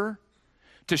mirror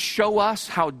to show us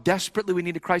how desperately we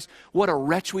need Christ, what a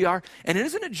wretch we are? And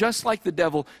isn't it just like the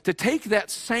devil to take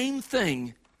that same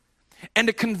thing and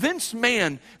to convince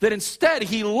man that instead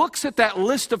he looks at that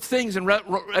list of things in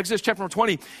Exodus chapter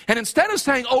 20, and instead of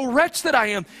saying, "Oh, wretch that I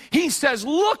am," he says,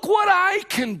 "Look what I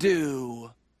can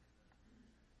do."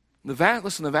 The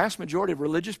vast majority of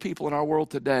religious people in our world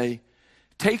today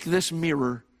take this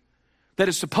mirror that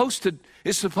is supposed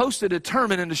to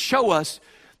determine and to show us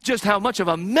just how much of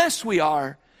a mess we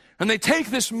are, and they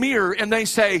take this mirror and they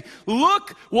say,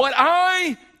 "Look what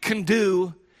I can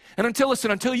do." And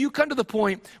until you come to the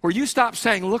point where you stop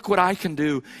saying, "Look what I can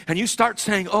do," and you start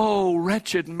saying, "Oh,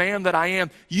 wretched man that I am,"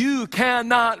 you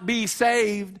cannot be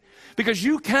saved. Because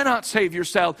you cannot save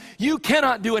yourself. You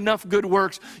cannot do enough good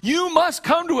works. You must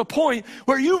come to a point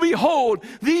where you behold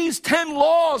these 10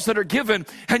 laws that are given,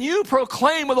 and you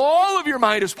proclaim with all of your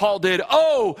might, as Paul did,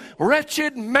 "Oh,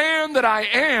 wretched man that I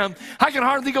am. I can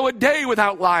hardly go a day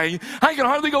without lying. I can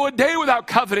hardly go a day without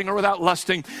coveting or without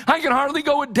lusting. I can hardly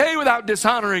go a day without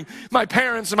dishonoring my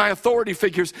parents and my authority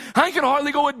figures. I can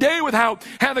hardly go a day without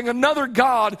having another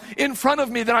God in front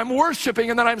of me that I'm worshiping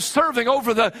and that I'm serving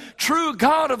over the true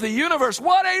God of the universe.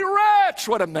 What a wretch,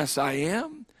 what a mess I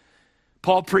am."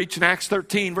 Paul preached in Acts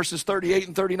 13, verses 38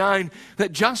 and 39,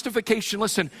 that justification,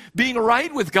 listen, being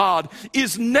right with God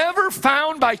is never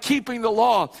found by keeping the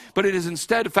law, but it is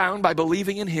instead found by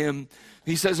believing in him.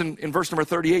 He says in verse number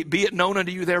 38, "Be it known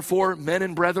unto you, therefore, men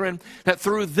and brethren, that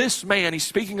through this man," he's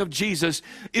speaking of Jesus,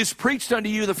 "is preached unto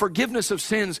you the forgiveness of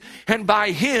sins, and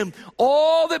by him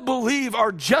all that believe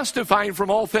are justified from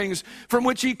all things from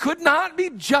which ye could not be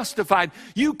justified."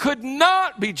 You could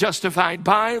not be justified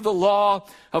by the law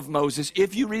of Moses.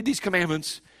 If you read these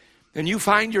commandments and you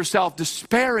find yourself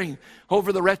despairing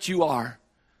over the wretch you are,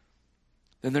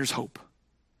 then there's hope.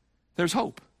 There's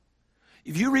hope.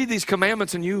 If you read these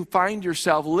commandments and you find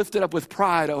yourself lifted up with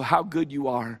pride, oh, how good you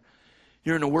are,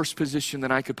 you're in a worse position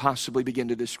than I could possibly begin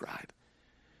to describe.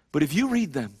 But if you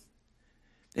read them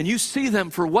and you see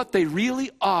them for what they really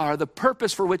are, the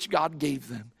purpose for which God gave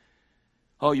them,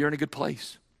 oh, you're in a good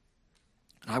place.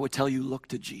 And I would tell you, look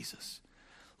to Jesus.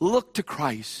 Look to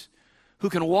Christ,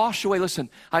 who can wash away. Listen,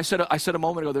 I said a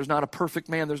moment ago, there's not a perfect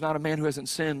man. There's not a man who hasn't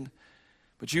sinned.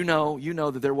 But you know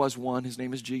that there was one. His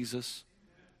name is Jesus.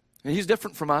 And he's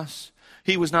different from us.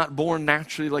 He was not born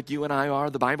naturally like you and I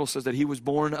are. The Bible says that he was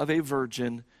born of a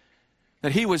virgin,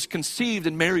 that he was conceived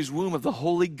in Mary's womb of the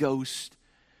Holy Ghost.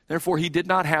 Therefore, he did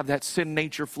not have that sin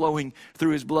nature flowing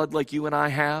through his blood like you and I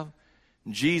have.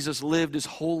 And Jesus lived his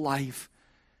whole life,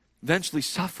 eventually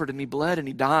suffered, and he bled, and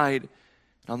he died.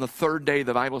 And on the third day,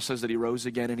 the Bible says that he rose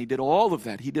again, and he did all of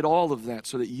that. He did all of that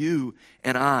so that you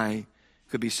and I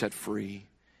could be set free.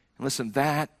 And listen,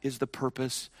 that is the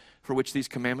purpose for which these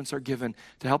commandments are given,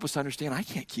 to help us understand I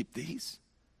can't keep these.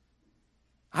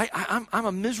 I'm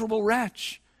a miserable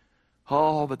wretch.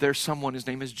 Oh, but there's someone, his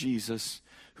name is Jesus,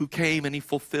 who came and he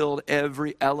fulfilled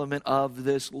every element of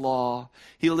this law.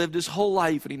 He lived his whole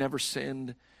life and he never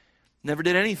sinned, never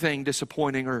did anything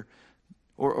disappointing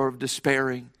or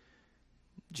despairing.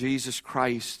 Jesus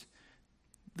Christ,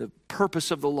 the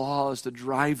purpose of the law is to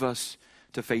drive us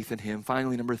to faith in him.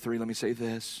 Finally, number 3, let me say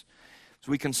this. As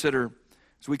we consider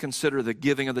the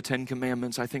giving of the 10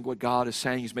 Commandments, I think what God is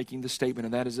saying, he's making the statement,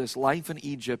 and that is this: life in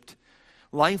Egypt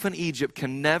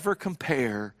can never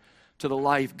compare to the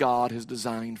life God has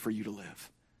designed for you to live.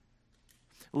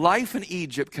 Life in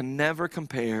Egypt can never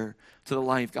compare to the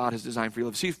life God has designed for you to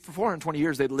live. See, for 420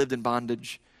 years they'd lived in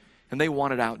bondage, and they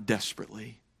wanted out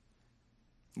desperately.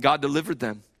 God delivered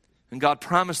them, and God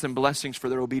promised them blessings for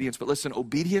their obedience. But listen,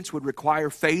 obedience would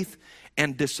require faith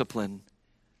and discipline.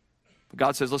 But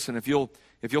God says, listen, if you'll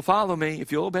follow me,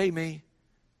 if you'll obey me,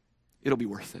 it'll be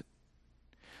worth it.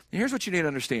 And here's what you need to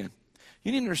understand.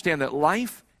 You need to understand that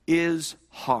life is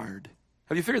hard.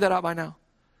 Have you figured that out by now?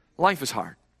 Life is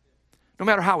hard. No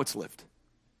matter how it's lived.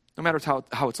 No matter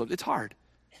how it's lived. It's hard.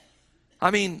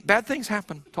 I mean, bad things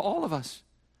happen to all of us.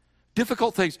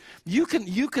 Difficult things. You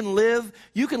can live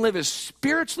as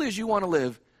spiritually as you want to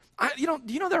live. Do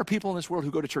you know there are people in this world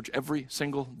who go to church every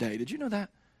single day? Did you know that?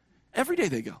 Every day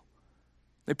they go.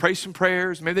 They pray some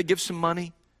prayers, maybe they give some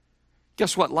money.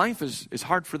 Guess what? Life is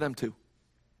hard for them too.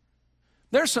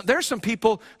 There's some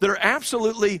people that are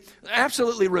absolutely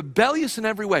rebellious in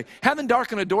every way. Haven't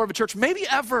darkened a door of a church, maybe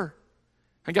ever.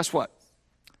 And guess what?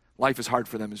 Life is hard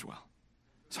for them as well.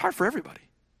 It's hard for everybody.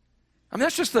 I mean,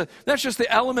 that's just the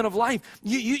element of life.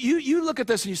 You look at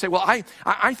this and you say, well,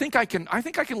 I think I can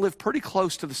live pretty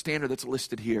close to the standard that's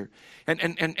listed here.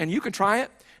 And you can try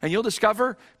it, and you'll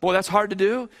discover, boy, that's hard to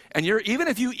do. And even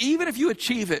if you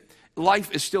achieve it,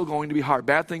 life is still going to be hard.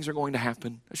 Bad things are going to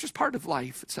happen. It's just part of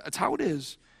life. It's how it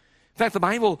is. In fact, the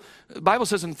Bible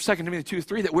says in 2 Timothy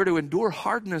 2:3 that we're to endure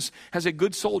hardness as a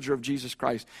good soldier of Jesus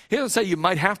Christ. He doesn't say you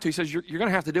might have to. He says you're going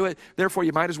to have to do it, therefore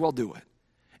you might as well do it.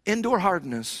 Endure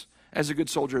hardness as a good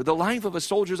soldier. The life of a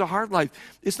soldier is a hard life.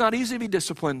 It's not easy to be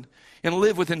disciplined and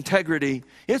live with integrity.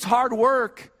 It's hard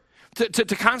work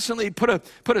to constantly put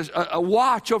a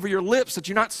watch over your lips that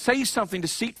you not say something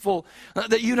deceitful,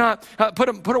 that you not put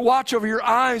a watch over your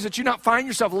eyes, that you not find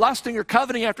yourself lusting or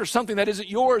coveting after something that isn't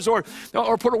yours, or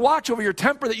put a watch over your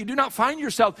temper, that you do not find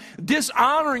yourself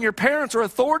dishonoring your parents or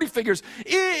authority figures.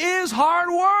 It is hard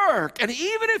work. And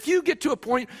even if you get to a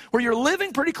point where you're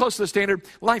living pretty close to the standard,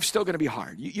 life's still going to be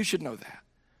hard. You should know that.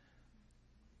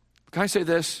 Can I say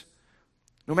this?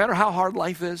 No matter how hard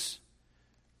life is,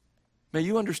 may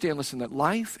you understand, listen, that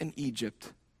life in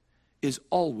Egypt is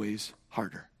always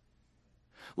harder.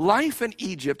 Life in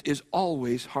Egypt is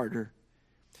always harder.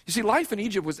 You see, life in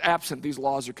Egypt was absent these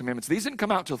laws or commandments. These didn't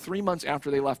come out till 3 months after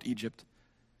they left Egypt.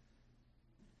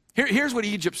 Here's what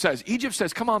Egypt says. Egypt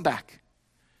says, come on back.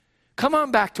 Come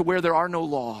on back to where there are no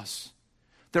laws.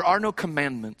 There are no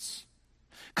commandments.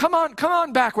 Come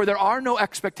on back where there are no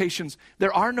expectations.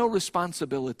 There are no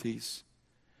responsibilities.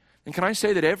 And can I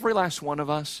say that every last one of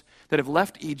us that have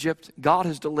left Egypt, God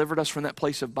has delivered us from that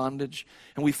place of bondage.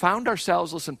 And we found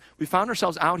ourselves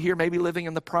out here maybe living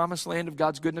in the promised land of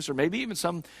God's goodness, or maybe even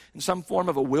in some form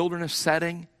of a wilderness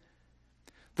setting.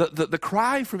 The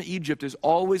cry from Egypt is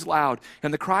always loud.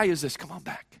 And the cry is this: come on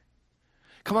back.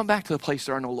 Come on back to the place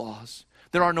there are no laws.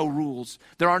 There are no rules.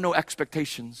 There are no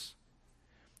expectations.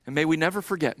 And may we never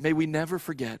forget.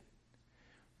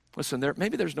 Listen,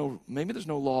 maybe there's no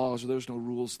laws or there's no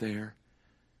rules there.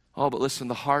 Oh, but listen,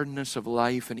 the hardness of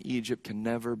life in Egypt can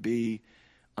never be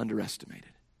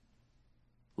underestimated.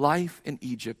 Life in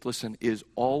Egypt, listen, is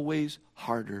always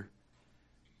harder.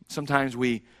 Sometimes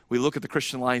we look at the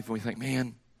Christian life and we think,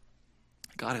 man,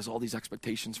 God has all these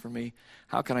expectations for me.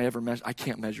 How can I ever measure? I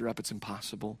can't measure up. It's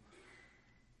impossible.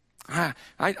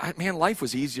 Man, life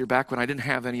was easier back when I didn't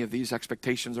have any of these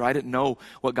expectations, or I didn't know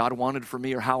what God wanted for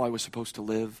me or how I was supposed to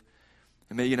live.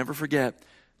 And may you never forget,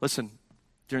 listen,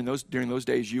 during those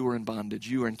days you were in bondage,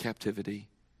 you were in captivity.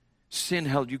 Sin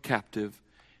held you captive,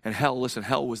 and hell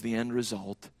was the end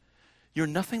result. You're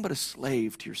nothing but a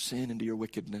slave to your sin and to your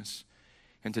wickedness.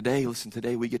 And today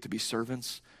we get to be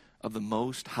servants of the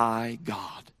Most High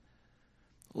God.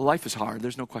 Life is hard,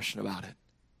 there's no question about it.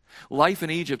 Life in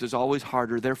Egypt is always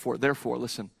harder. Therefore,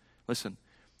 listen.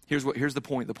 Here's the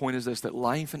point. The point is this: that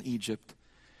life in Egypt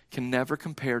can never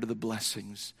compare to the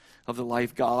blessings of the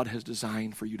life God has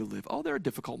designed for you to live. Oh, there are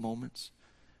difficult moments.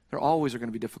 There always are going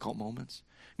to be difficult moments.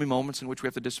 I mean, moments in which we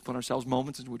have to discipline ourselves,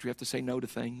 moments in which we have to say no to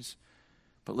things.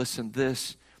 But listen,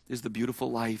 this is the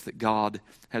beautiful life that God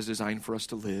has designed for us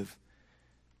to live.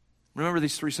 Remember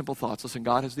these three simple thoughts. Listen,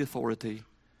 God has the authority.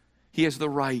 He has the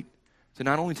right to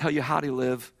not only tell you how to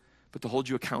live, but to hold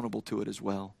you accountable to it as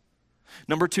well.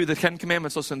 Number two, the 10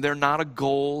 Commandments, listen, they're not a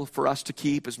goal for us to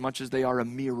keep as much as they are a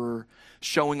mirror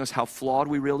showing us how flawed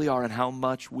we really are and how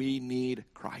much we need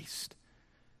Christ.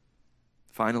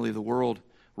 Finally, the world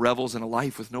revels in a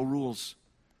life with no rules,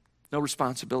 no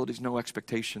responsibilities, no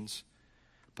expectations.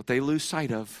 But they lose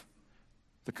sight of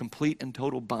the complete and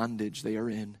total bondage they are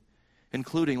in,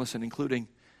 including,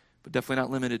 but definitely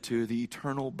not limited to, the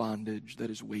eternal bondage that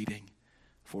is waiting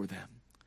for them.